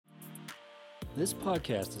This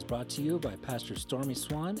podcast is brought to you by Pastor Stormy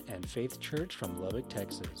Swan and Faith Church from Lubbock,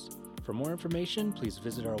 Texas. For more information, please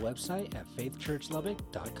visit our website at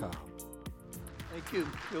faithchurchlubbock.com. Thank you.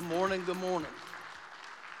 Good morning. Good morning.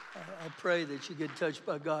 I pray that you get touched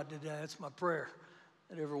by God today. That's my prayer,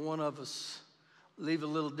 that every one of us leave a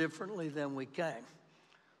little differently than we came.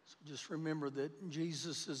 So just remember that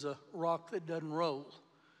Jesus is a rock that doesn't roll.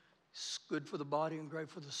 It's good for the body and great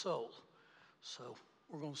for the soul. So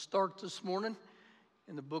we're going to start this morning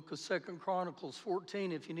in the book of 2 Chronicles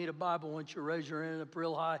 14. If you need a Bible, I want you to raise your hand up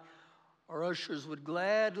real high. Our ushers would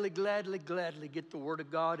gladly get the Word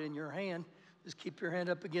of God in your hand. Just keep your hand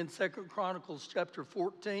up again, 2 Chronicles chapter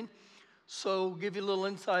 14. So give you a little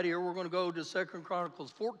insight here. We're going to go to 2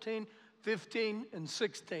 Chronicles 14, 15, and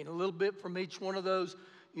 16. A little bit from each one of those.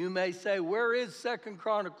 You may say, where is 2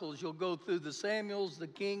 Chronicles? You'll go through the Samuels, the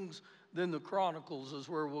Kings, then the Chronicles is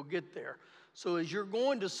where we'll get there. So as you're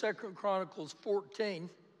going to 2 Chronicles 14,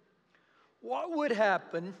 what would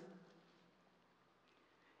happen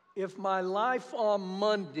if my life on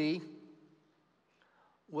Monday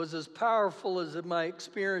was as powerful as my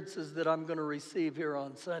experiences that I'm going to receive here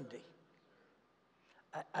on Sunday?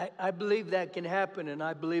 I believe that can happen, and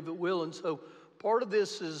I believe it will. And so part of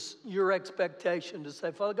this is your expectation to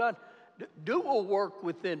say, Father God, do a work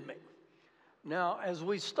within me. Now, as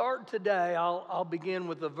we start today, I'll begin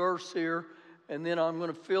with a verse here, and then I'm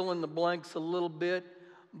going to fill in the blanks a little bit.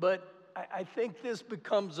 But I think this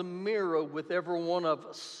becomes a mirror with every one of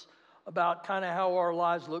us about kind of how our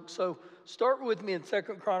lives look. So start with me in 2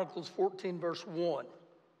 Chronicles 14, verse 1.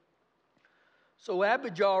 So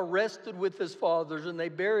Abijah rested with his fathers, and they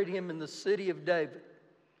buried him in the city of David.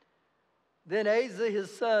 Then Asa,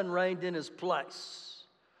 his son, reigned in his place.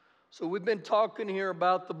 So we've been talking here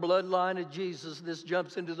about the bloodline of Jesus. This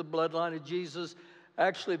jumps into the bloodline of Jesus.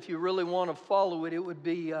 Actually, if you really want to follow it, it would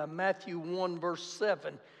be Matthew 1, verse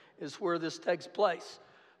 7 is where this takes place.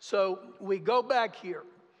 So we go back here.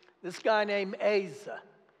 This guy named Asa,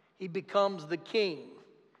 he becomes the king.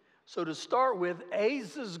 So to start with,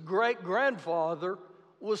 Asa's great-grandfather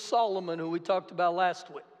was Solomon, who we talked about last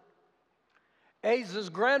week. Asa's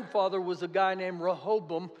grandfather was a guy named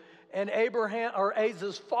Rehoboam, and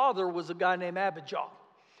Asa's father was a guy named Abijah.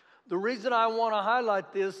 The reason I want to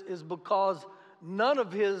highlight this is because none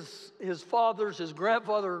of his fathers, his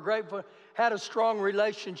grandfather or great-father, had a strong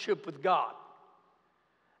relationship with God.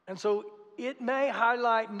 And so it may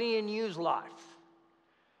highlight me and you's life.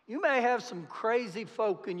 You may have some crazy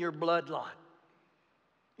folk in your bloodline.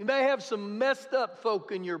 You may have some messed up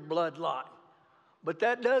folk in your bloodline. But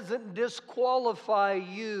that doesn't disqualify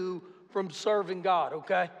you from serving God,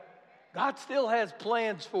 okay? God still has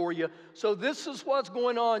plans for you. So this is what's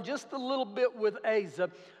going on just a little bit with Asa.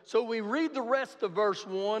 So we read the rest of verse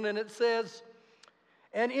 1, and it says,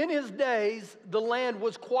 and in his days the land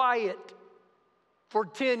was quiet for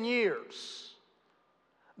 10 years.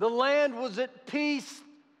 The land was at peace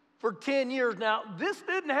for 10 years. Now, this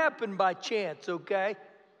didn't happen by chance, okay?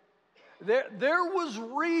 There was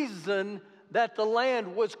reason that the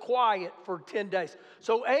land was quiet for 10 days.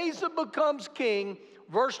 So Asa becomes king.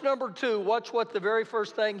 Verse number 2, watch what the very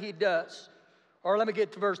first thing he does. Or let me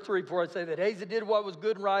get to verse 3 before I say that. Asa did what was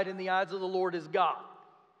good and right in the eyes of the Lord his God.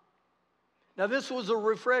 Now, this was a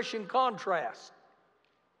refreshing contrast.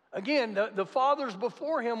 Again, the fathers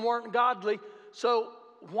before him weren't godly, so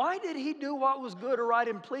why did he do what was good or right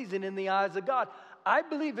and pleasing in the eyes of God? I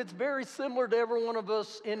believe it's very similar to every one of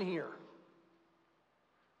us in here.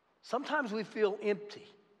 Sometimes we feel empty.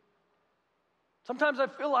 Sometimes I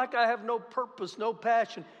feel like I have no purpose, no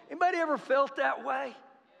passion. Anybody ever felt that way?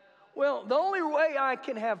 Well, the only way I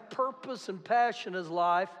can have purpose and passion in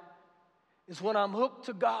life is when I'm hooked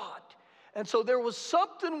to God. And so there was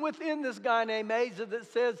something within this guy named Asa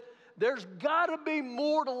that says, there's got to be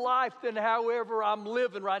more to life than however I'm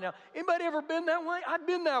living right now. Anybody ever been that way? I've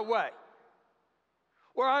been that way.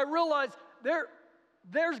 Where I realized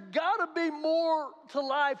there's got to be more to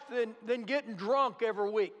life than getting drunk every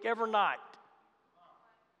week, every night.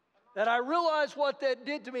 That I realized what that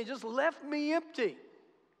did to me. It just left me empty.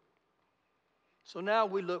 So now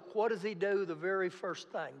we look, what does he do the very first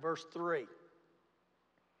thing? Verse 3.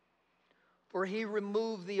 For he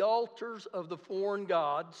removed the altars of the foreign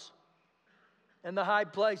gods and the high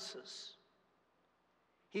places.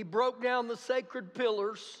 He broke down the sacred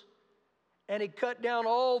pillars, and he cut down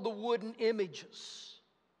all the wooden images.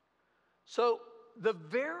 So the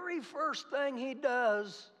very first thing he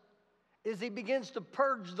does is he begins to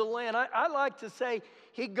purge the land. I like to say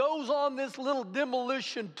he goes on this little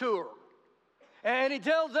demolition tour. And he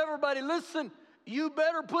tells everybody, listen, you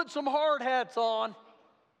better put some hard hats on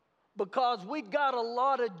because we got a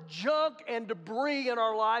lot of junk and debris in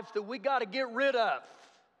our life that we got to get rid of.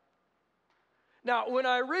 Now, when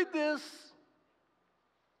I read this,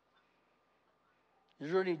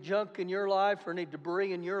 is there any junk in your life or any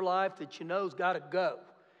debris in your life that you know's got to go?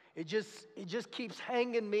 It just keeps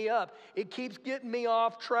hanging me up. It keeps getting me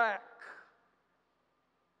off track.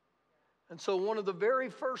 And so one of the very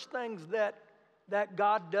first things that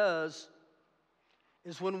God does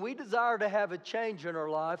is when we desire to have a change in our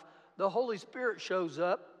life, the Holy Spirit shows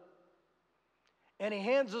up and He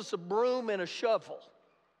hands us a broom and a shovel.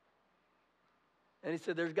 And He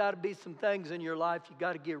said, there's got to be some things in your life you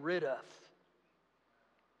got to get rid of.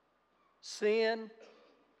 Sin,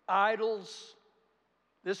 idols,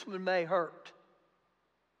 this one may hurt.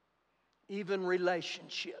 Even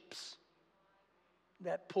relationships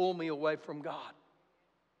that pull me away from God.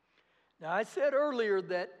 Now, I said earlier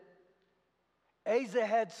that Asa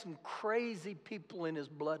had some crazy people in his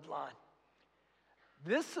bloodline.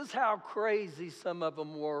 This is how crazy some of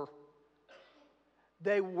them were.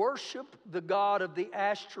 They worshiped the god of the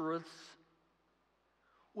Ashtoreths,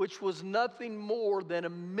 which was nothing more than a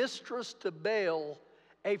mistress to Baal,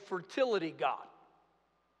 a fertility god.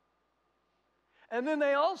 And then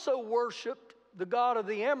they also worshiped the god of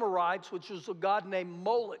the Amorites, which was a god named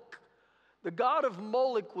Moloch. The god of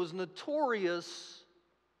Moloch was notorious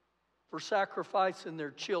for sacrificing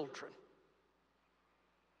their children.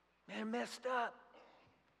 Man, messed up.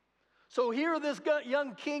 So here this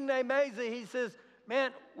young king named Asa, he says,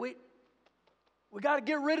 man, we got to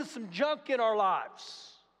get rid of some junk in our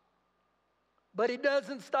lives. But he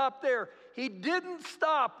doesn't stop there. He didn't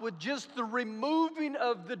stop with just the removing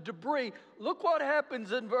of the debris. Look what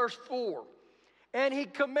happens in verse 4. And he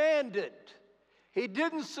commanded. He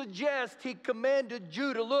didn't suggest, he commanded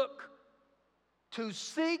Judah, look, to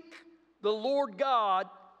seek the Lord God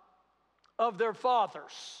of their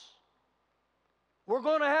fathers. We're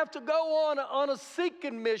going to have to go on a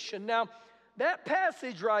seeking mission. Now, that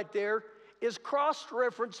passage right there is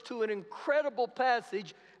cross-referenced to an incredible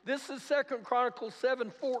passage. This is 2 Chronicles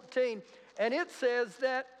 7:14, and it says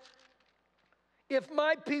that if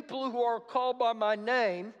my people who are called by my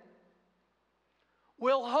name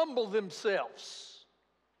will humble themselves.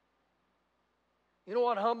 You know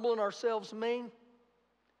what humbling ourselves mean?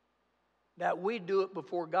 That we do it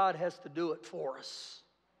before God has to do it for us.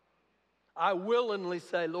 I willingly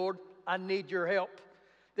say, Lord, I need your help.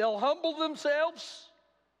 They'll humble themselves.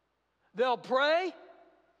 They'll pray.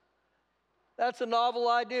 That's a novel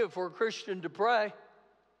idea for a Christian to pray.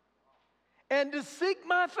 And to seek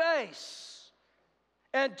my face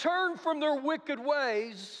and turn from their wicked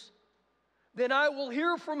ways, then I will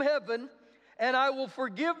hear from heaven and I will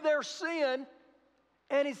forgive their sin.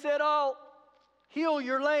 And he said, I'll heal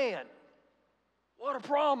your land. What a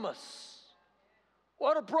promise.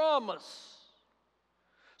 What a promise.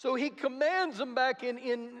 So he commands them back in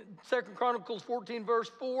 2 Chronicles 14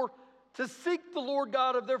 verse 4 to seek the Lord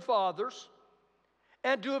God of their fathers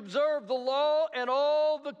and to observe the law and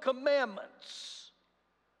all the commandments.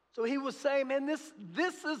 So he was saying, man, this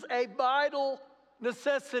is a vital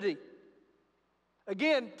necessity.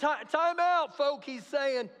 Again, time out, folk. He's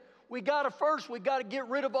saying we got to get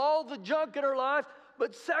rid of all the junk in our life.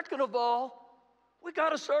 But second of all, we got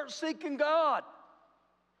to start seeking God.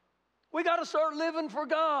 We got to start living for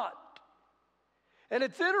God. And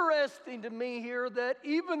it's interesting to me here that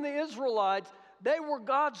even the Israelites, they were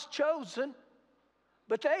God's chosen,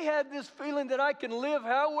 but they had this feeling that I can live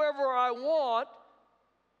however I want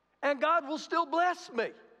and God will still bless me.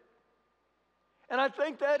 And I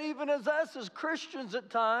think that even as us as Christians at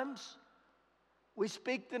times, we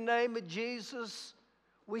speak the name of Jesus.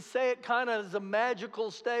 We say it kind of as a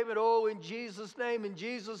magical statement, oh, in Jesus' name, in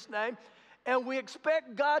Jesus' name. And we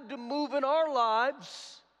expect God to move in our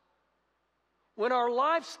lives when our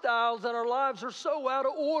lifestyles and our lives are so out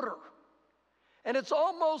of order. And it's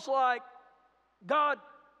almost like, God,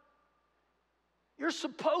 you're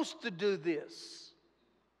supposed to do this.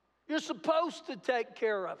 You're supposed to take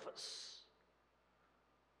care of us.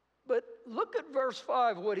 But look at verse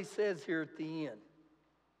 5, what he says here at the end.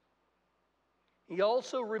 He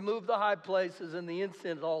also removed the high places and the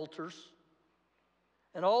incense altars,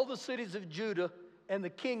 and all the cities of Judah, and the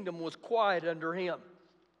kingdom was quiet under him.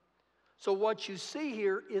 So what you see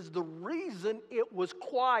here is the reason it was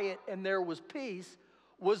quiet and there was peace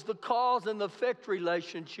was the cause and the effect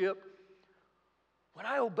relationship. When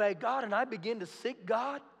I obey God and I begin to seek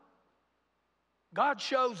God, God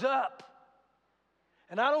shows up.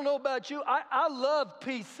 And I don't know about you, I love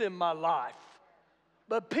peace in my life.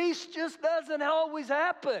 But peace just doesn't always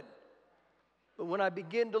happen. But when I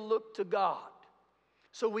begin to look to God,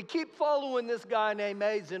 So we keep following this guy named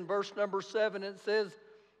Asa in verse number 7. It says,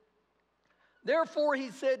 therefore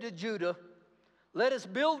he said to Judah, let us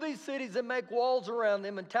build these cities and make walls around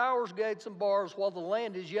them and towers, gates, and bars while the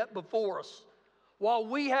land is yet before us, while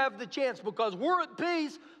we have the chance, because we're at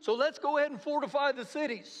peace, so let's go ahead and fortify the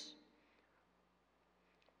cities.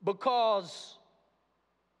 Because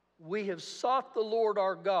we have sought the Lord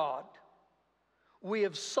our God. We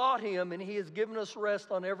have sought him, and he has given us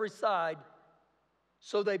rest on every side.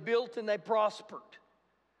 So they built and they prospered.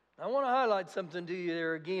 I want to highlight something to you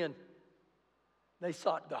there again. They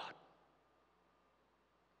sought God.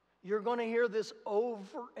 You're going to hear this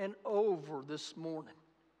over and over this morning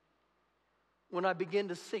when I begin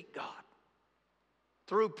to seek God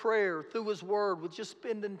through prayer, through his word, with just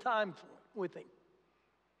spending time with him.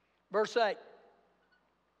 Verse 8.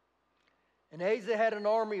 And Asa had an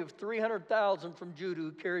army of 300,000 from Judah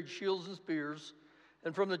who carried shields and spears,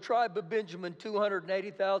 and from the tribe of Benjamin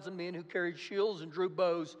 280,000 men who carried shields and drew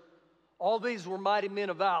bows. All these were mighty men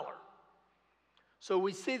of valor. So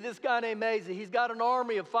we see this guy named Asa. He's got an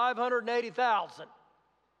army of 580,000.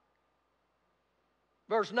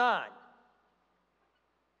 Verse 9.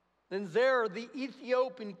 Then Zerah the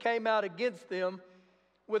Ethiopian came out against them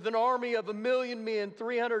with an army of 1,000,000 men,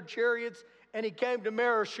 300 chariots, and he came to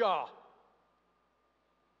Mareshah.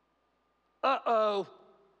 Uh-oh.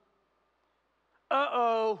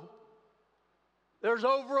 There's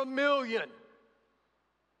over 1,000,000.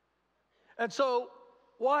 And so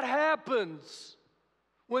what happens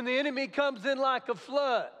when the enemy comes in like a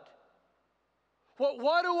flood?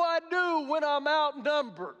 What do I do when I'm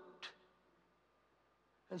outnumbered?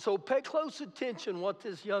 And so pay close attention what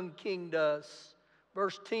this young king does.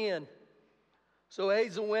 Verse 10. So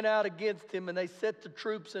Asa went out against him, and they set the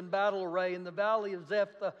troops in battle array in the valley of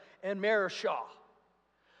Zephath and Mareshah.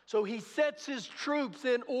 So he sets his troops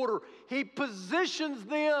in order. He positions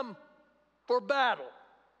them for battle.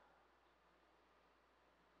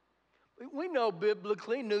 We know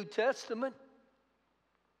biblically, New Testament,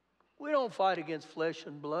 we don't fight against flesh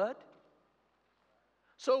and blood.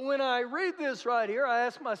 So when I read this right here, I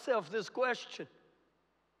ask myself this question.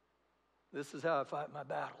 This is how I fight my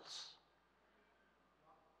battles.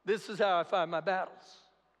 This is how I fight my battles.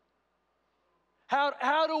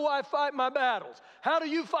 How do I fight my battles? How do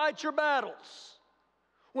you fight your battles?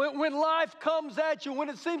 When life comes at you, when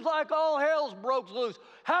it seems like all hell's broke loose,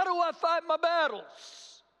 how do I fight my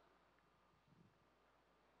battles?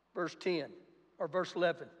 Verse 10, or verse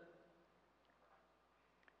 11.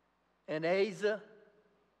 And Asa,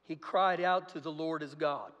 he cried out to the Lord his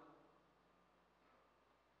God.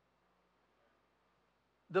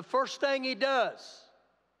 The first thing he does,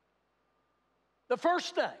 the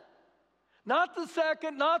first thing, not the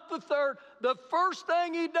second, not the third, the first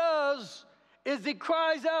thing he does is he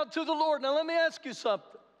cries out to the Lord. Now let me ask you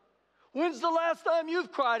something. When's the last time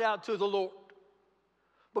you've cried out to the Lord?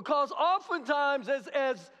 Because oftentimes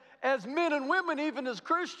as men and women, even as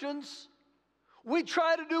Christians, we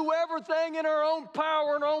try to do everything in our own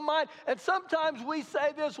power and our own mind. And sometimes we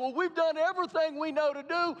say this, well, we've done everything we know to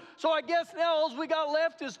do, so I guess now all we got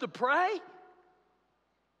left is to pray.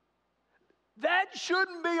 That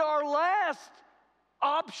shouldn't be our last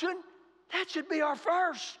option. That should be our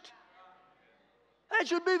first. That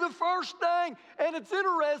should be the first thing. And it's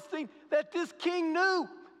interesting that this king knew,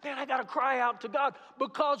 man, I got to cry out to God.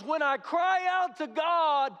 Because when I cry out to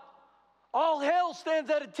God, all hell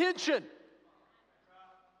stands at attention.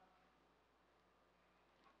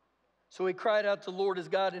 So he cried out to the Lord his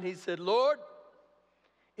God, and he said, Lord,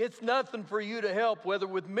 it's nothing for you to help, whether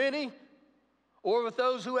with many or with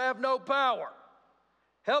those who have no power.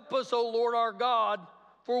 Help us, O Lord our God,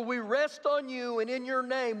 for we rest on you, and in your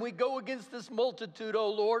name we go against this multitude, O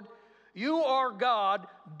Lord. You are God.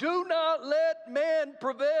 Do not let man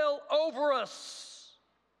prevail over us.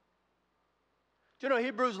 Do you know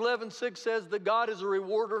Hebrews 11:6 says that God is a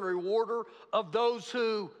rewarder and rewarder of those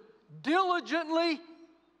who diligently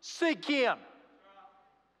seek him.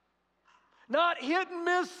 Not hit and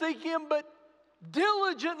miss seek him, but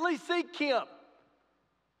diligently seek him.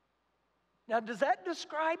 Now, does that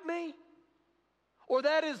describe me? Or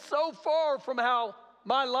that is so far from how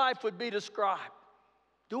my life would be described?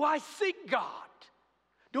 Do I seek God?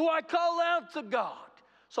 Do I call out to God?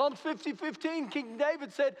 Psalm 50:15, King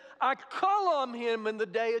David said, I call on him in the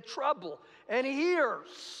day of trouble, and he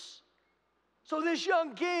hears. So this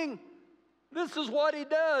young king, this is what he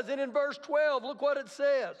does. And in verse 12, look what it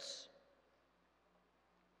says.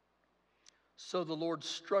 So the Lord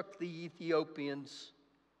struck the Ethiopians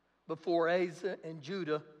before Asa and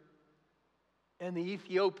Judah, and the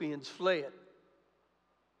Ethiopians fled.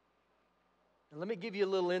 And let me give you a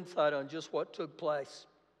little insight on just what took place.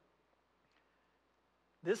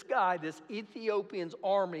 This guy, this Ethiopian's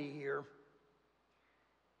army here,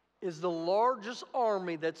 is the largest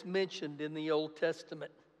army that's mentioned in the Old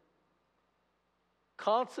Testament.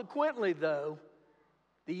 Consequently, though,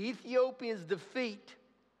 the Ethiopians' defeat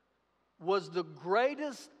was the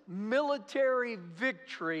greatest military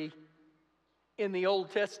victory in the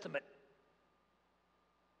Old Testament.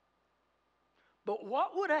 But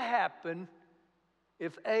what would have happened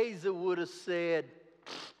if Asa would have said,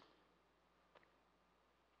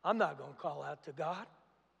 I'm not going to call out to God.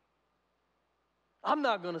 I'm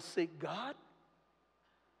not going to seek God.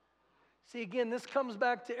 See, again, this comes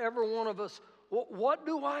back to every one of us. What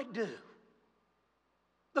do I do?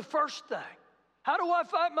 The first thing. How do I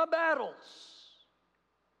fight my battles?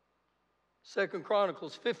 2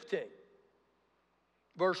 Chronicles 15,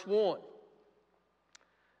 verse 1.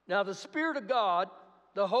 Now the Spirit of God,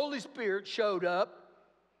 the Holy Spirit, showed up.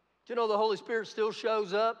 Do you know the Holy Spirit still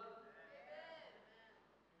shows up?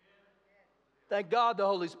 Thank God the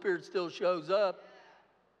Holy Spirit still shows up.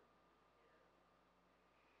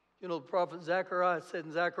 You know, the prophet Zechariah said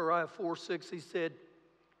in Zechariah 4:6, he said,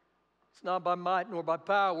 it's not by might nor by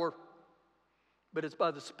power, but it's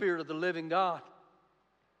by the Spirit of the living God.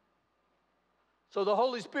 So the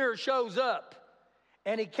Holy Spirit shows up,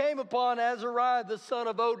 and he came upon Azariah, the son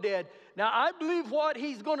of Oded. Now, I believe what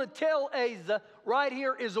he's going to tell Asa right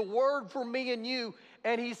here is a word for me and you.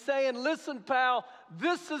 And he's saying, listen, pal,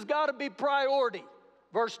 this has got to be priority.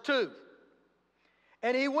 Verse 2.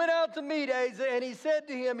 And he went out to meet Asa, and he said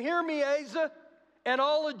to him, hear me, Asa, and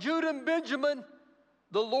all of Judah and Benjamin,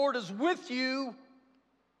 the Lord is with you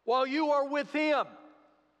while you are with him.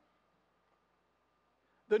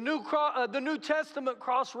 The New Testament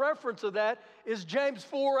cross-reference of that is James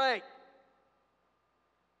 4:8.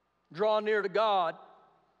 Draw near to God,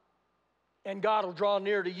 and God will draw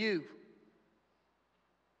near to you.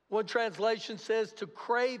 One translation says to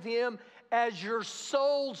crave him as your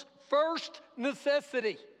soul's first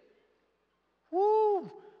necessity. Woo!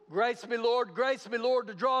 Grace me, Lord,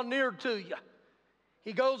 to draw near to you.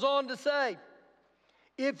 He goes on to say,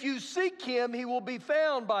 if you seek him, he will be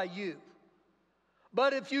found by you.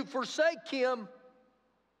 But if you forsake him,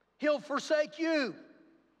 he'll forsake you.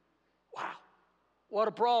 Wow, what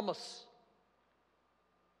a promise.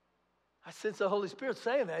 I sense the Holy Spirit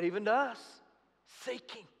saying that even to us.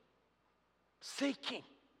 Seeking.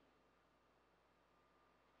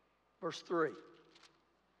 Verse 3.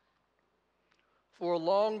 For a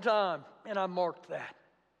long time, and I marked that.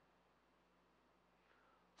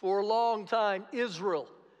 For a long time, Israel,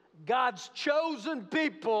 God's chosen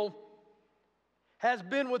people, has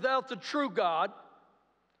been without the true God,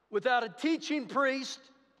 without a teaching priest,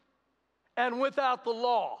 and without the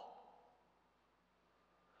law.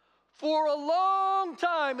 For a long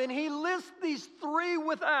time, and he lists these three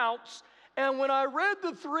withouts, and when I read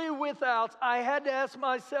the three withouts, I had to ask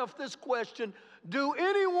myself this question, do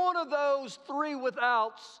any one of those three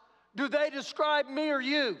withouts, do they describe me or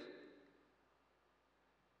you?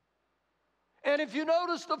 And if you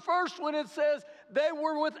notice the first one, it says they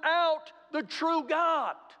were without the true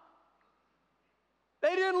God.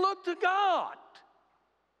 They didn't look to God.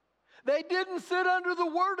 They didn't sit under the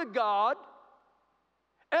Word of God.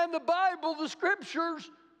 And the Bible, the Scriptures,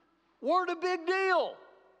 weren't a big deal.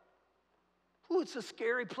 Ooh, it's a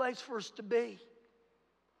scary place for us to be.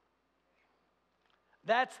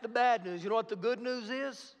 That's the bad news. You know what the good news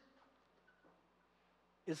is?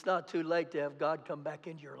 It's not too late to have God come back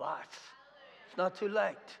into your life. It's not too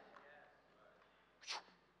late.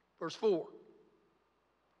 Verse 4.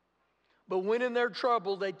 But when in their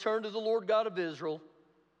trouble they turned to the Lord God of Israel,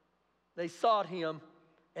 they sought him,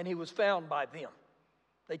 and he was found by them.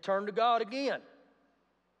 They turned to God again.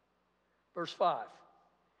 Verse 5.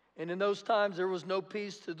 And in those times there was no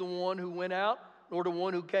peace to the one who went out, nor to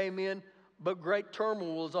one who came in, but great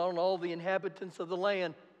turmoil was on all the inhabitants of the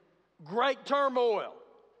land. Great turmoil.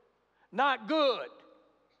 Not good.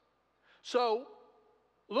 So,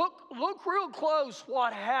 look real close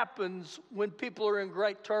what happens when people are in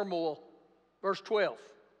great turmoil. Verse 12.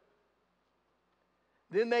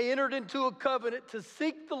 Then they entered into a covenant to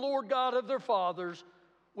seek the Lord God of their fathers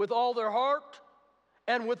with all their heart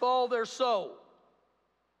and with all their soul.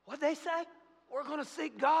 What'd they say? We're going to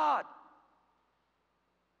seek God.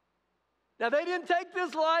 Now, they didn't take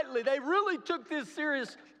this lightly. They really took this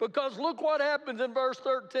serious, because look what happens in verse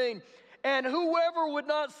 13. And whoever would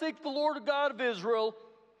not seek the Lord God of Israel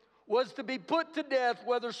was to be put to death,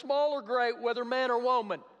 whether small or great, whether man or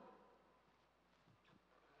woman.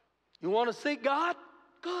 You want to seek God?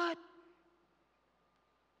 Good.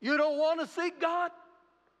 You don't want to seek God?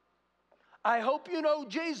 I hope you know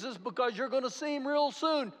Jesus because you're going to see him real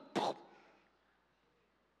soon.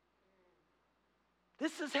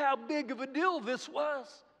 This is how big of a deal this was.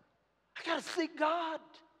 I got to seek God.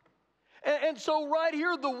 And so right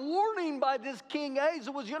here, the warning by this King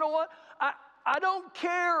Asa was, you know what? I don't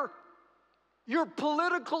care your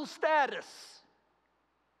political status.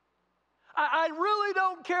 I really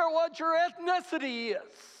don't care what your ethnicity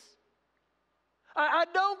is. I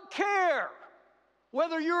don't care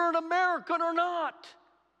whether you're an American or not.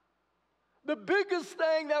 The biggest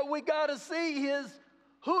thing that we got to see is,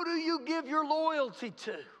 who do you give your loyalty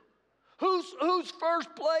to? Who's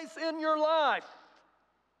first place in your life?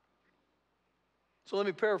 So let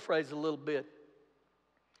me paraphrase a little bit.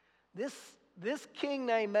 This king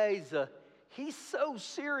named Asa, he's so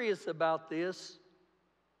serious about this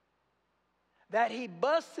that he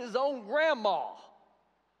busts his own grandma.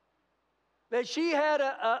 That she had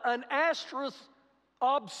an asterisk,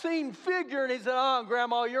 obscene figure, and he said, "Oh,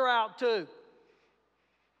 Grandma, you're out too.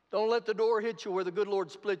 Don't let the door hit you where the good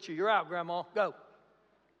Lord splits you. You're out, Grandma. Go.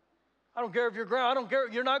 I don't care if you're grandma. I don't care.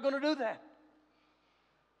 You're not going to do that."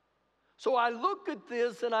 So I look at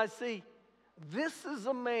this and I see, this is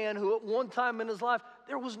a man who at one time in his life,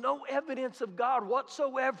 there was no evidence of God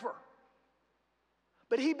whatsoever.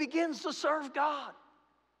 But he begins to serve God.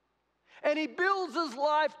 And he builds his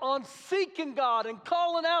life on seeking God and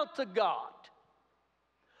calling out to God.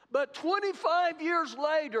 But 25 years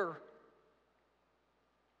later,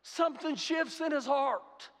 something shifts in his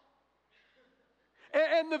heart.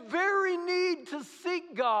 And the very need to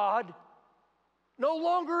seek God no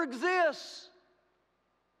longer exists.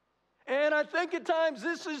 And I think at times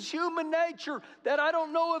this is human nature, that I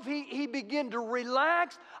don't know if he began to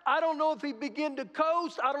relax. I don't know if he began to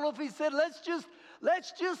coast. I don't know if he said, let's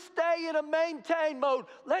just stay in a maintain mode.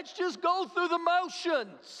 Let's just go through the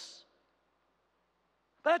motions.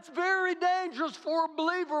 That's very dangerous for a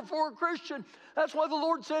believer, for a Christian. That's why the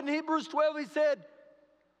Lord said in Hebrews 12, he said,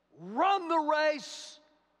 run the race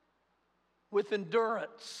with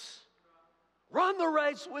endurance. Run the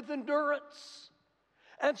race with endurance.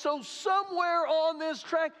 And so somewhere on this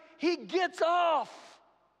track, he gets off.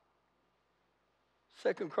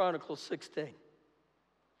 2 Chronicles 16.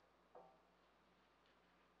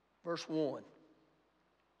 Verse 1.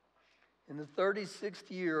 In the 36th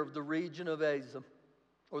year of the region of Asa,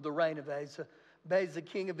 or the reign of Asa, Baasa,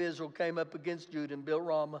 king of Israel, came up against Judah and built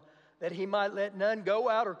Ramah, that he might let none go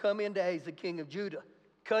out or come into Asa, king of Judah.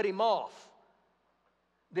 Cut him off.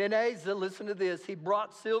 Then Asa, listen to this, he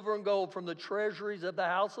brought silver and gold from the treasuries of the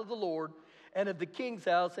house of the Lord and of the king's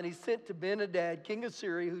house, and he sent to Ben-Hadad, king of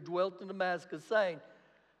Syria, who dwelt in Damascus, saying,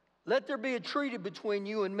 let there be a treaty between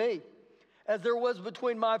you and me, as there was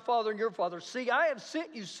between my father and your father. See, I have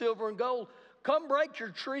sent you silver and gold. Come break your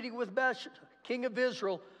treaty with Baasha, king of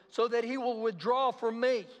Israel, so that he will withdraw from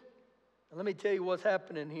me. And let me tell you what's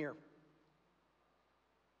happening here.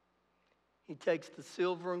 He takes the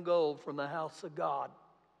silver and gold from the house of God,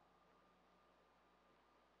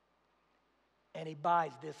 and he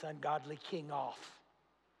buys this ungodly king off.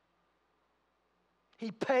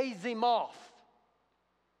 He pays him off.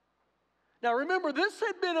 Now remember, this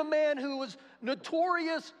had been a man who was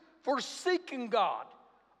notorious for seeking God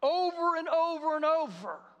over and over and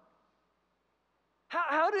over.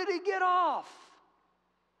 How did he get off?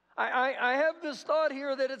 I have this thought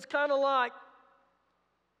here that it's kind of like,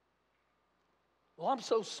 well, I'm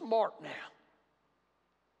so smart now.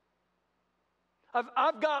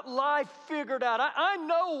 I've got life figured out. I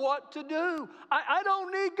know what to do. I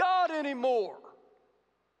don't need God anymore.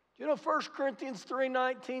 You know, 1 Corinthians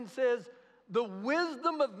 3:19 says, the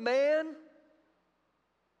wisdom of man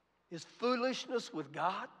is foolishness with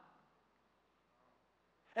God.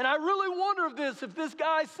 And I really wonder if this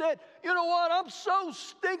guy said, you know what, I'm so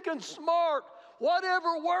stinking smart.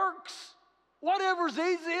 Whatever works, whatever's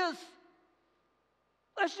easiest,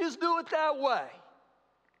 let's just do it that way.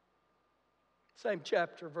 Same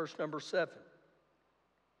chapter, verse number 7.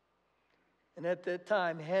 And at that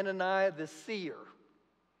time, Hananiah the seer.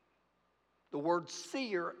 The word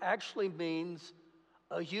seer actually means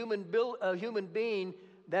a human being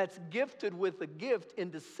that's gifted with a gift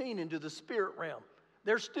seen into the spirit realm.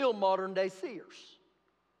 They're still modern day seers.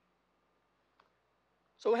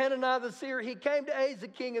 So Hananiah the seer, he came to Asa,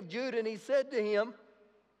 king of Judah, and he said to him,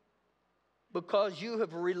 because you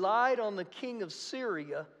have relied on the king of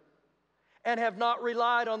Syria and have not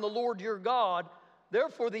relied on the Lord your God,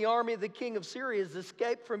 therefore the army of the king of Syria has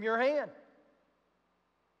escaped from your hand.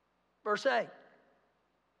 Verse 8.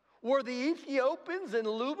 Were the Ethiopians in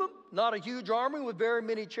Lubim not a huge army with very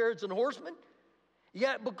many chariots and horsemen?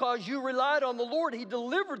 Yet because you relied on the Lord, he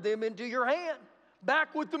delivered them into your hand.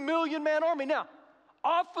 back with the 1,000,000-man army. Now,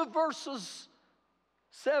 off of verses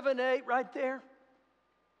 7, 8 right there,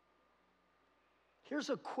 here's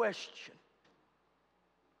a question.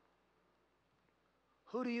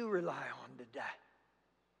 Who do you rely on today?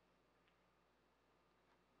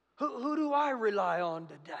 Who do I rely on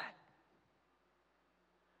today?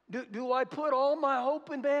 Do I put all my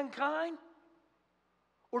hope in mankind?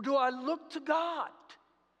 Or do I look to God?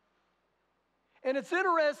 And it's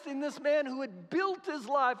interesting, this man who had built his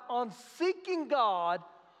life on seeking God,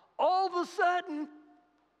 all of a sudden,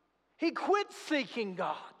 he quit seeking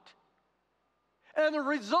God. And the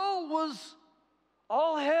result was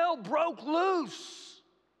all hell broke loose.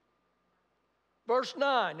 Verse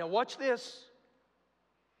 9, now watch this.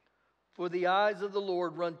 For the eyes of the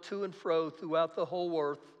Lord run to and fro throughout the whole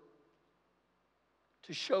earth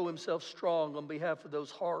to show himself strong on behalf of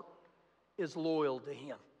those heart is loyal to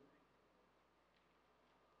him.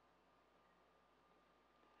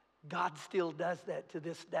 God still does that to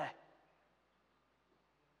this day.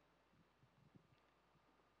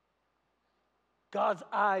 God's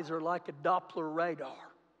eyes are like a Doppler radar.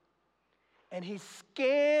 And he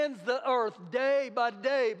scans the earth day by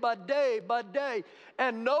day by day by day.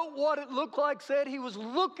 And note what it looked like, said he was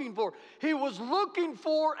looking for. He was looking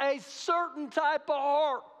for a certain type of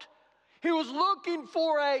heart. He was looking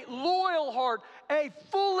for a loyal heart, a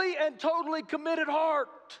fully and totally committed heart.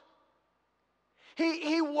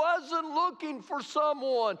 He wasn't looking for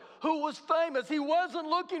someone who was famous. He wasn't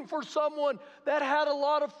looking for someone that had a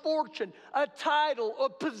lot of fortune, a title, a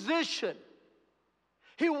position.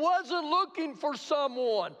 He wasn't looking for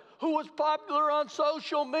someone who was popular on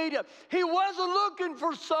social media. He wasn't looking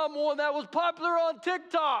for someone that was popular on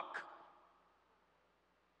TikTok.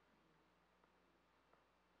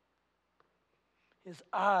 His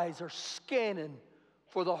eyes are scanning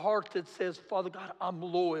for the heart that says, Father God, I'm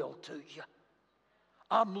loyal to you.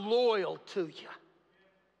 I'm loyal to you.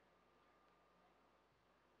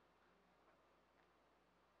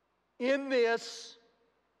 In this,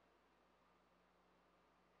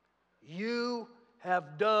 you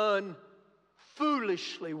have done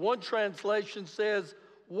foolishly. One translation says,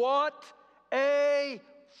 what a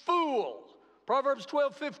fool. Proverbs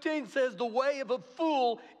 12:15 says, the way of a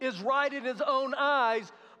fool is right in his own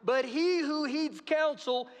eyes, but he who heeds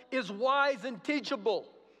counsel is wise and teachable.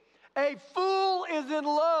 A fool is in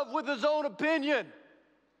love with his own opinion.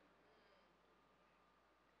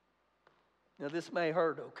 Now this may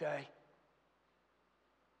hurt, okay?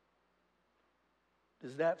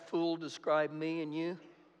 Does that fool describe me and you?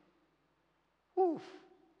 Oof.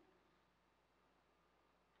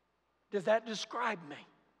 Does that describe me?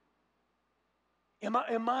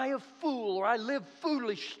 Am I a fool, or I live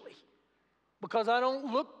foolishly because I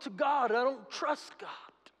don't look to God, I don't trust God?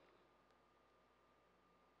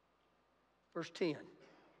 Verse 10.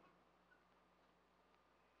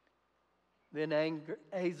 Then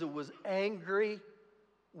Asa was angry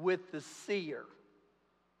with the seer.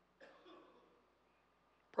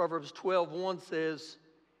 Proverbs 12:1 says,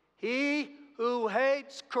 he who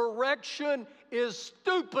hates correction is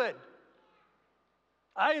stupid.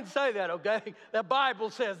 I didn't say that, okay? The Bible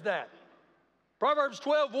says that. Proverbs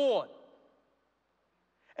 12:1.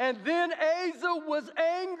 And then Asa was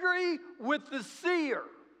angry with the seer.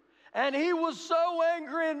 And he was so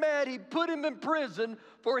angry and mad, he put him in prison,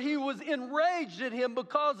 for he was enraged at him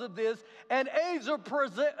because of this. And Asa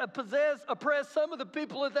oppressed some of the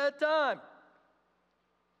people at that time.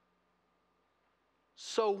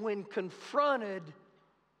 So when confronted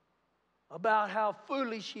about how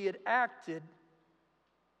foolish he had acted,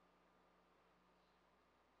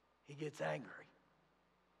 he gets angry.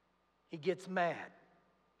 He gets mad.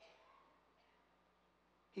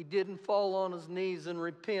 He didn't fall on his knees and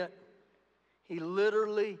repent. He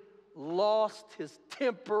literally lost his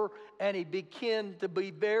temper and he began to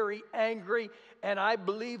be very angry. And I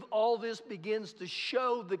believe all this begins to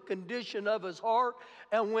show the condition of his heart.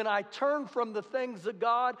 And when I turn from the things of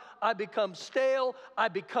God, I become stale, I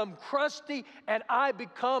become crusty, and I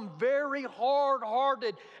become very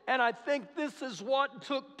hard-hearted. And I think this is what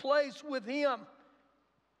took place with him.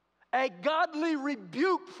 A godly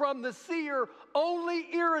rebuke from the seer only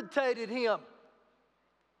irritated him.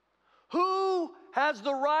 Who has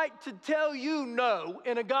the right to tell you no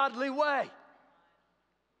in a godly way?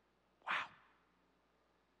 Wow.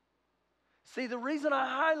 See, the reason I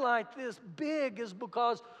highlight this big is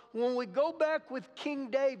because when we go back with King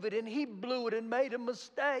David and he blew it and made a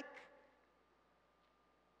mistake,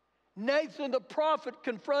 Nathan the prophet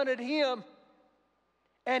confronted him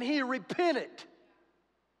and he repented.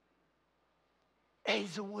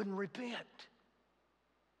 Asa wouldn't repent.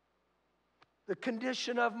 the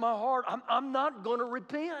condition of my heart. I'm not going to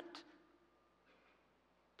repent.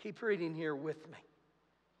 Keep reading here with me.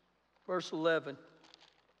 Verse 11.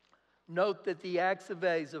 Note that the acts of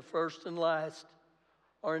Asa, first and last,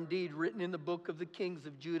 are indeed written in the book of the kings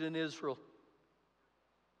of Judah and Israel.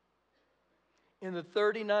 In the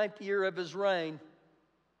 39th year of his reign,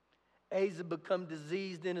 Asa became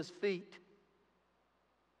diseased in his feet,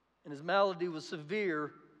 and his malady was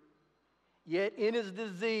severe. Yet in his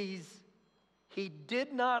disease, he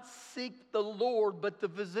did not seek the Lord, but the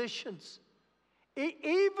physicians.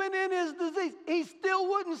 Even in his disease, he still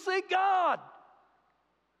wouldn't seek God.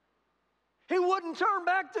 He wouldn't turn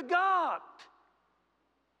back to God.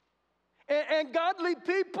 And godly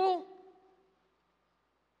people,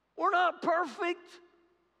 we're not perfect.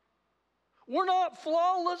 We're not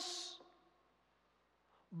flawless.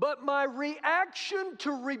 But my reaction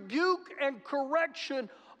to rebuke and correction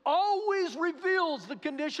always reveals the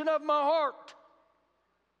condition of my heart.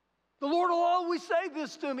 The Lord will always say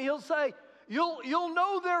this to me. He'll say, you'll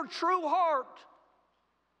know their true heart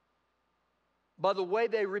by the way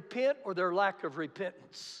they repent or their lack of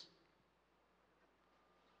repentance.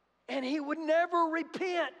 And he would never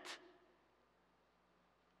repent.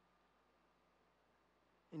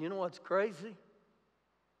 And you know what's crazy?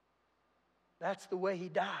 That's the way he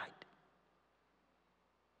died.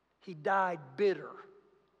 He died bitter.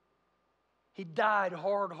 He died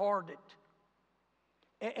hard-hearted.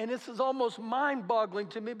 And this is almost mind-boggling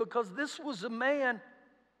to me because this was a man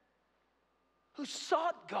who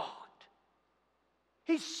sought God.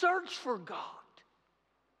 He searched for God.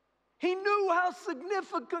 He knew how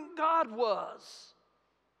significant God was,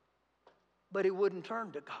 but he wouldn't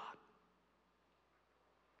turn to God.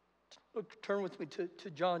 Look, turn with me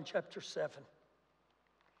to John chapter 7.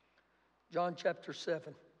 John chapter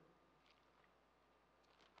 7.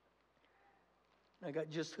 I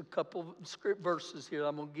got just a couple script verses here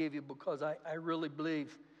I'm going to give you because I really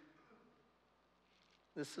believe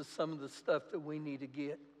this is some of the stuff that we need to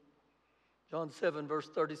get. John 7, verse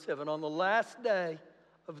 37. On the last day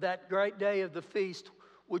of that great day of the feast,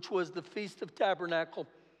 which was the Feast of Tabernacle,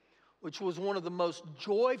 which was one of the most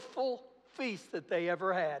joyful feasts that they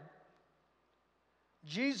ever had,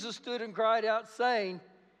 Jesus stood and cried out, saying,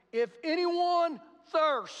 if anyone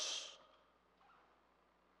thirsts.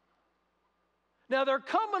 Now they're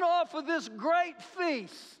coming off of this great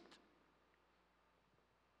feast.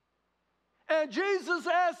 And Jesus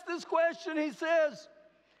asked this question. He says,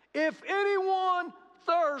 if anyone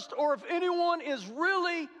thirsts, or if anyone is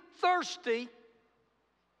really thirsty,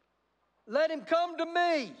 let him come to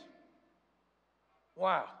me.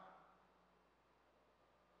 Wow.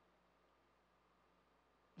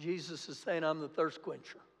 Jesus is saying, I'm the thirst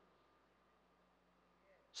quencher.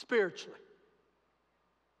 Spiritually.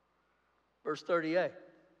 Verse 38.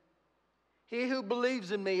 He who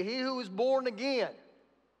believes in me, he who is born again,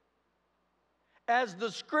 as the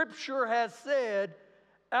scripture has said,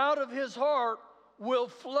 out of his heart will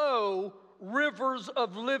flow rivers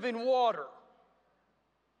of living water.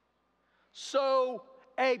 So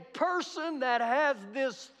a person that has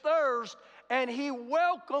this thirst and he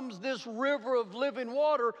welcomes this river of living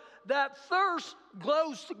water, that thirst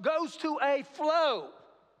goes to a flow.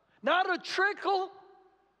 Not a trickle,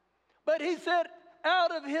 but he said,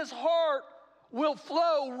 out of his heart will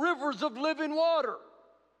flow rivers of living water.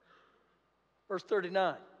 Verse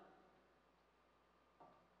 39.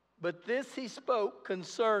 But this he spoke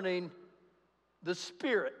concerning the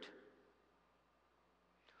Spirit,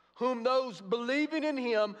 whom those believing in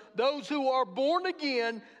him, those who are born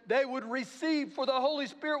again, they would receive, for the Holy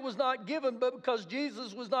Spirit was not given, but because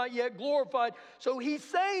Jesus was not yet glorified. So he's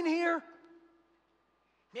saying here,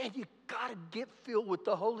 man, you got to get filled with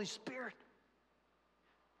the Holy Spirit.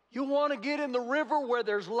 You want to get in the river where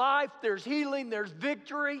there's life, there's healing, there's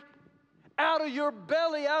victory. Out of your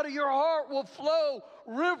belly, out of your heart will flow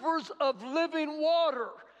rivers of living water.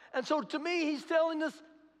 And so to me, he's telling us,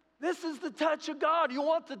 this is the touch of God. You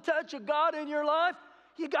want the touch of God in your life?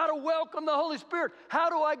 You got to welcome the Holy Spirit. How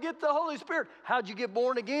do I get the Holy Spirit? How'd you get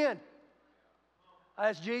born again? I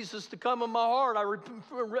asked Jesus to come in my heart. I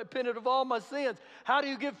repented of all my sins. How do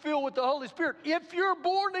you get filled with the Holy Spirit? If you're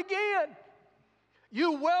born again,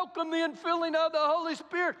 you welcome the infilling of the Holy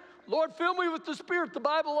Spirit. Lord, fill me with the Spirit. The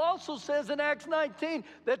Bible also says in Acts 19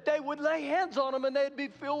 that they would lay hands on them and they'd be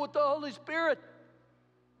filled with the Holy Spirit.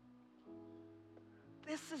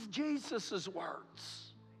 This is Jesus'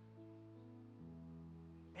 words.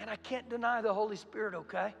 And I can't deny the Holy Spirit,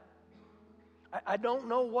 okay? I don't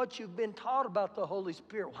know what you've been taught about the Holy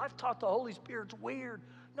Spirit. Well, I've taught the Holy Spirit's weird.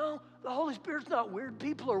 No, the Holy Spirit's not weird.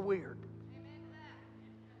 People are weird.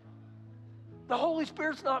 The Holy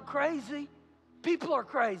Spirit's not crazy. People are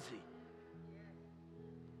crazy.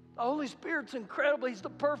 The Holy Spirit's incredible. He's the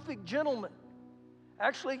perfect gentleman.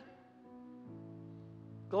 Actually,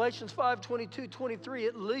 Galatians 5:22-23,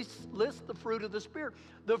 it lists the fruit of the Spirit.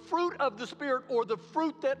 The fruit of the Spirit, or the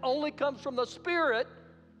fruit that only comes from the Spirit,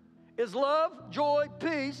 is love, joy,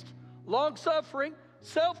 peace, long-suffering,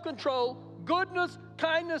 self-control, goodness,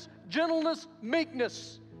 kindness, gentleness,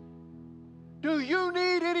 meekness. Do you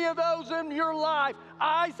need any of those in your life?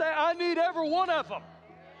 I say I need every one of them.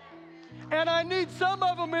 And I need some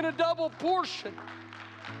of them in a double portion.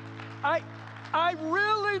 I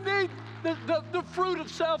really need the fruit of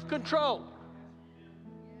self-control.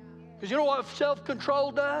 Because you know what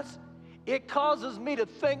self-control does? It causes me to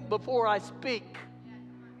think before I speak.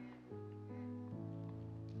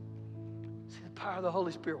 See the power of the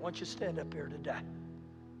Holy Spirit. Why don't you stand up here today?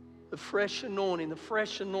 The fresh anointing, the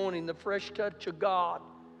fresh touch of God.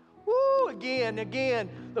 Woo, again.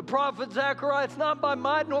 The prophet Zechariah, it's not by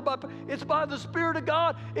might nor by power, it's by the Spirit of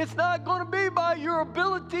God. It's not going to be by your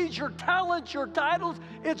abilities, your talents, your titles.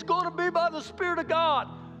 It's going to be by the Spirit of God.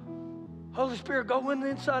 Holy Spirit, go in the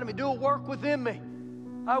inside of me. Do a work within me.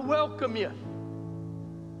 I welcome you.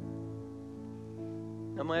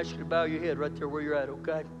 I'm going to ask you to bow your head right there where you're at,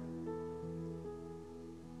 okay?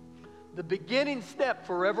 The beginning step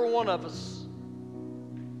for every one of us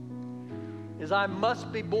is I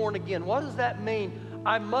must be born again. What does that mean?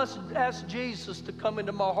 I must ask Jesus to come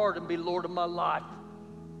into my heart and be Lord of my life.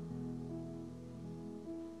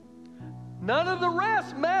 None of the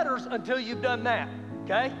rest matters until you've done that,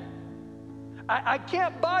 okay? I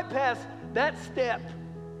can't bypass that step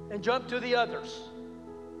and jump to the others.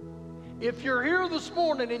 If you're here this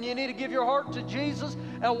morning and you need to give your heart to Jesus,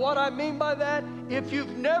 and what I mean by that, if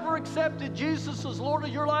you've never accepted Jesus as Lord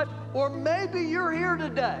of your life, or maybe you're here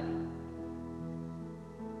today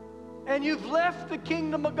and you've left the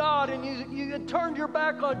kingdom of God and you turned your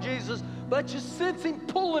back on Jesus, but you sense Him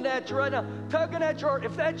pulling at you right now, tugging at your heart.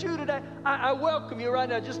 If that's you today, I welcome you right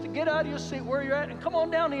now just to get out of your seat where you're at and come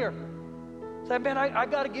on down here. Say, man, I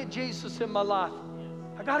got to get Jesus in my life.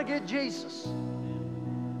 I got to get Jesus.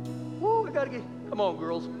 Woo, I got to get, come on,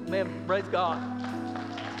 girls. Man, praise God.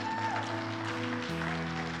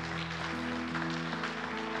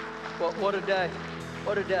 What a day.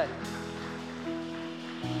 What a day.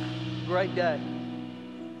 Great day.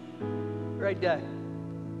 Great day.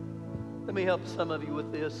 Let me help some of you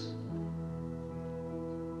with this.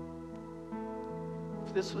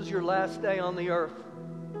 If this was your last day on the earth,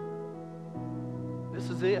 this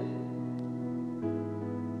is it.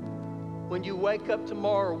 When you wake up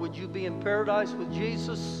tomorrow, would you be in paradise with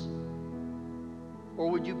Jesus? Or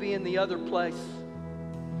would you be in the other place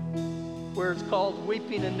where it's called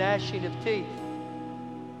weeping and gnashing of teeth,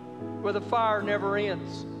 where the fire never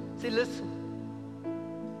ends? See, listen.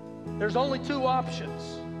 There's only two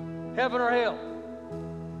options, heaven or hell.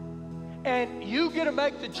 And you get to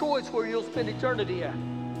make the choice where you'll spend eternity at.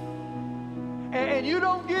 And you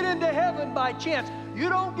don't get into heaven by chance. You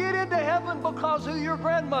don't get into heaven because who your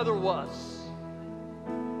grandmother was.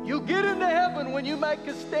 You get into heaven when you make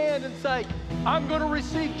a stand and say, I'm going to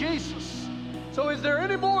receive Jesus. So is there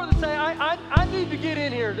any more that say, I need to get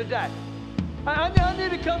in here today? I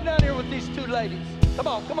need to come down here with these two ladies. Come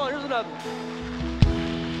on, here's another one.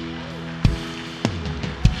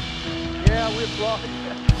 Yeah, we applaud you.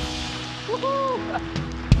 Woo-hoo.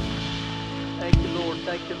 Thank you, Lord.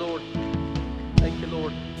 Thank you, Lord. Thank you,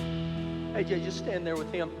 Lord. AJ, just stand there with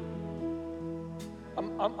him.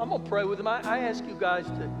 I'm going to pray with him. I ask you guys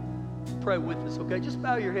to pray with us, okay? Just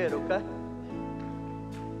bow your head, okay?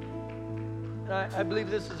 And I believe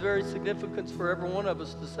this is very significant for every one of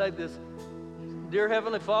us to say this. Dear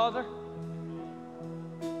Heavenly Father,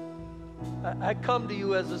 I come to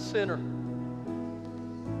you as a sinner.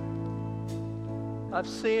 I've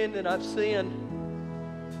sinned and I've sinned.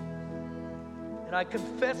 And I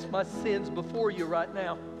confess my sins before you right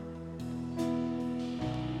now.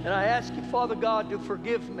 And I ask you, Father God, to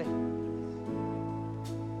forgive me.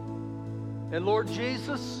 And Lord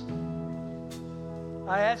Jesus,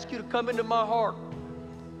 I ask you to come into my heart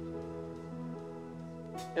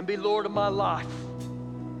and be Lord of my life.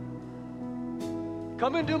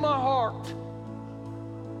 Come into my heart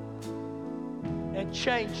and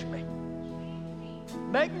change me.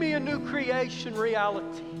 Make me a new creation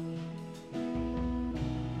reality.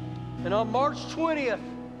 And on March 20th,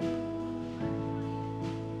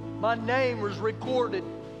 my name was recorded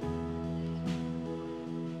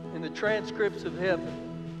in the transcripts of heaven.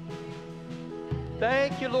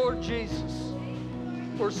 Thank you, Lord Jesus,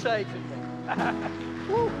 for saving me.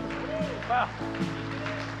 Woo. Wow.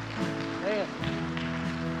 Man.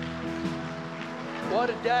 What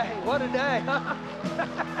a day. What a day.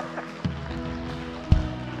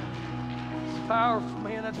 It's powerful,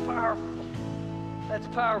 man. That's powerful. That's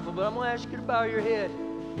powerful. But I'm going to ask you to bow your head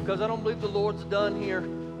because I don't believe the Lord's done here.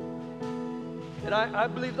 And I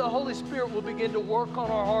believe the Holy Spirit will begin to work on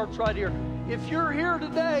our hearts right here. If you're here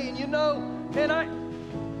today and you know, man,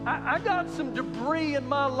 I got some debris in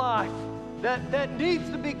my life that needs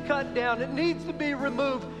to be cut down. It needs to be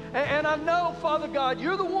removed. And I know, Father God,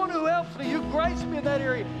 you're the one who helps me. You grace me in that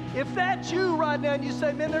area. If that's you right now and you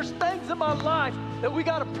say, man, there's things in my life that we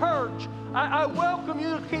got to purge, I welcome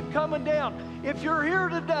you to keep coming down. If you're here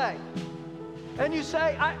today and you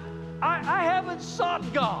say, I haven't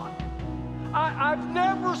sought God. I've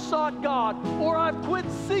never sought God, or I've quit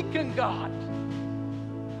seeking God.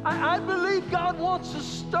 I believe God wants to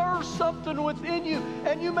stir something within you.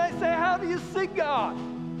 And you may say, how do you seek God?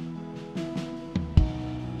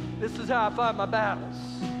 This is how I fight my battles.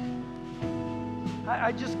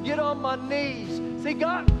 I just get on my knees. See,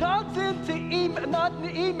 God's into email, not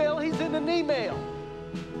an email, He's in an email.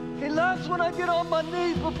 He loves when I get on my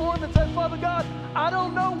knees before Him and say, Father God, I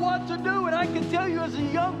don't know what to do. And I can tell you as a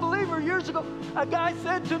young believer years ago, a guy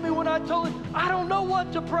said to me when I told him, I don't know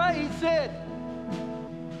what to pray, he said,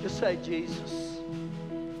 just say Jesus.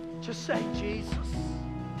 Just say Jesus.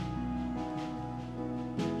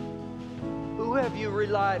 Who have you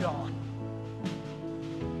relied on?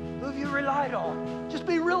 Who have you relied on? Just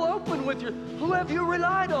be real open with your, who have you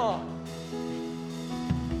relied on?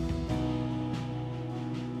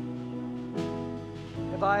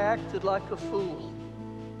 Have I acted like a fool?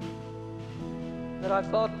 That I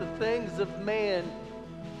thought the things of man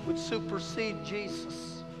would supersede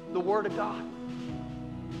Jesus, the Word of God?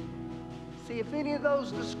 See, if any of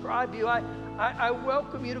those describe you, I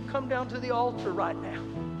welcome you to come down to the altar right now.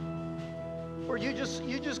 Or you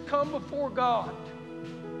just come before God.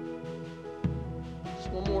 Just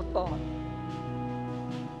one more thought.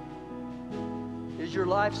 Is your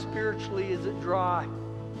life spiritually, is it dry?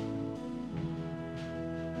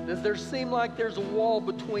 Does there seem like there's a wall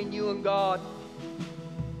between you and God?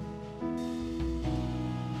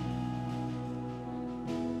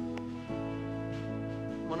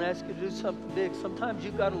 I'm going to ask you to do something big. Sometimes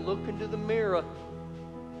you've got to look into the mirror.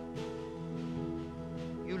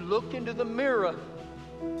 You look into the mirror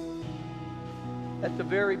at the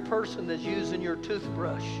very person that's using your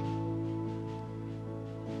toothbrush.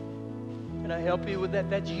 Can I help you with that?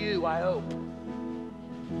 That's you, I hope.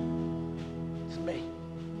 It's me.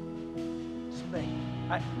 It's me.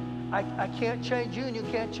 I can't change you and you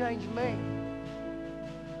can't change me.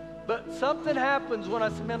 But something happens when I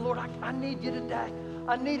say, man, Lord, I need you today.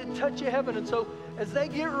 I need a touch of heaven. And so as they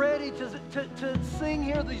get ready to sing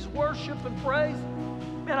here these worship and praise,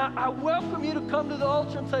 man, I welcome you to come to the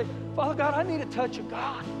altar and say, Father God, I need a touch of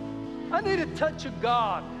God. I need a touch of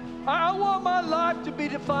God. I want my life to be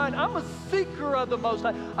defined. I'm a seeker of the Most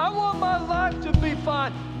High. I want my life to be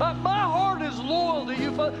fine. But my heart is loyal to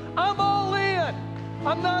you, Father. I'm all in.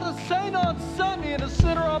 I'm not a saint on Sunday and a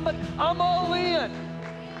sinner on Monday. I'm all in.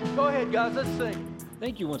 Go ahead, guys. Let's sing.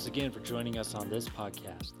 Thank you once again for joining us on this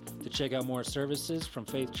podcast. To check out more services from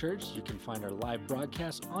Faith Church, you can find our live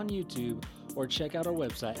broadcast on YouTube or check out our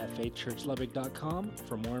website at faithchurchlubbock.com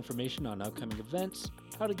for more information on upcoming events,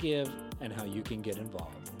 how to give, and how you can get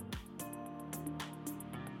involved.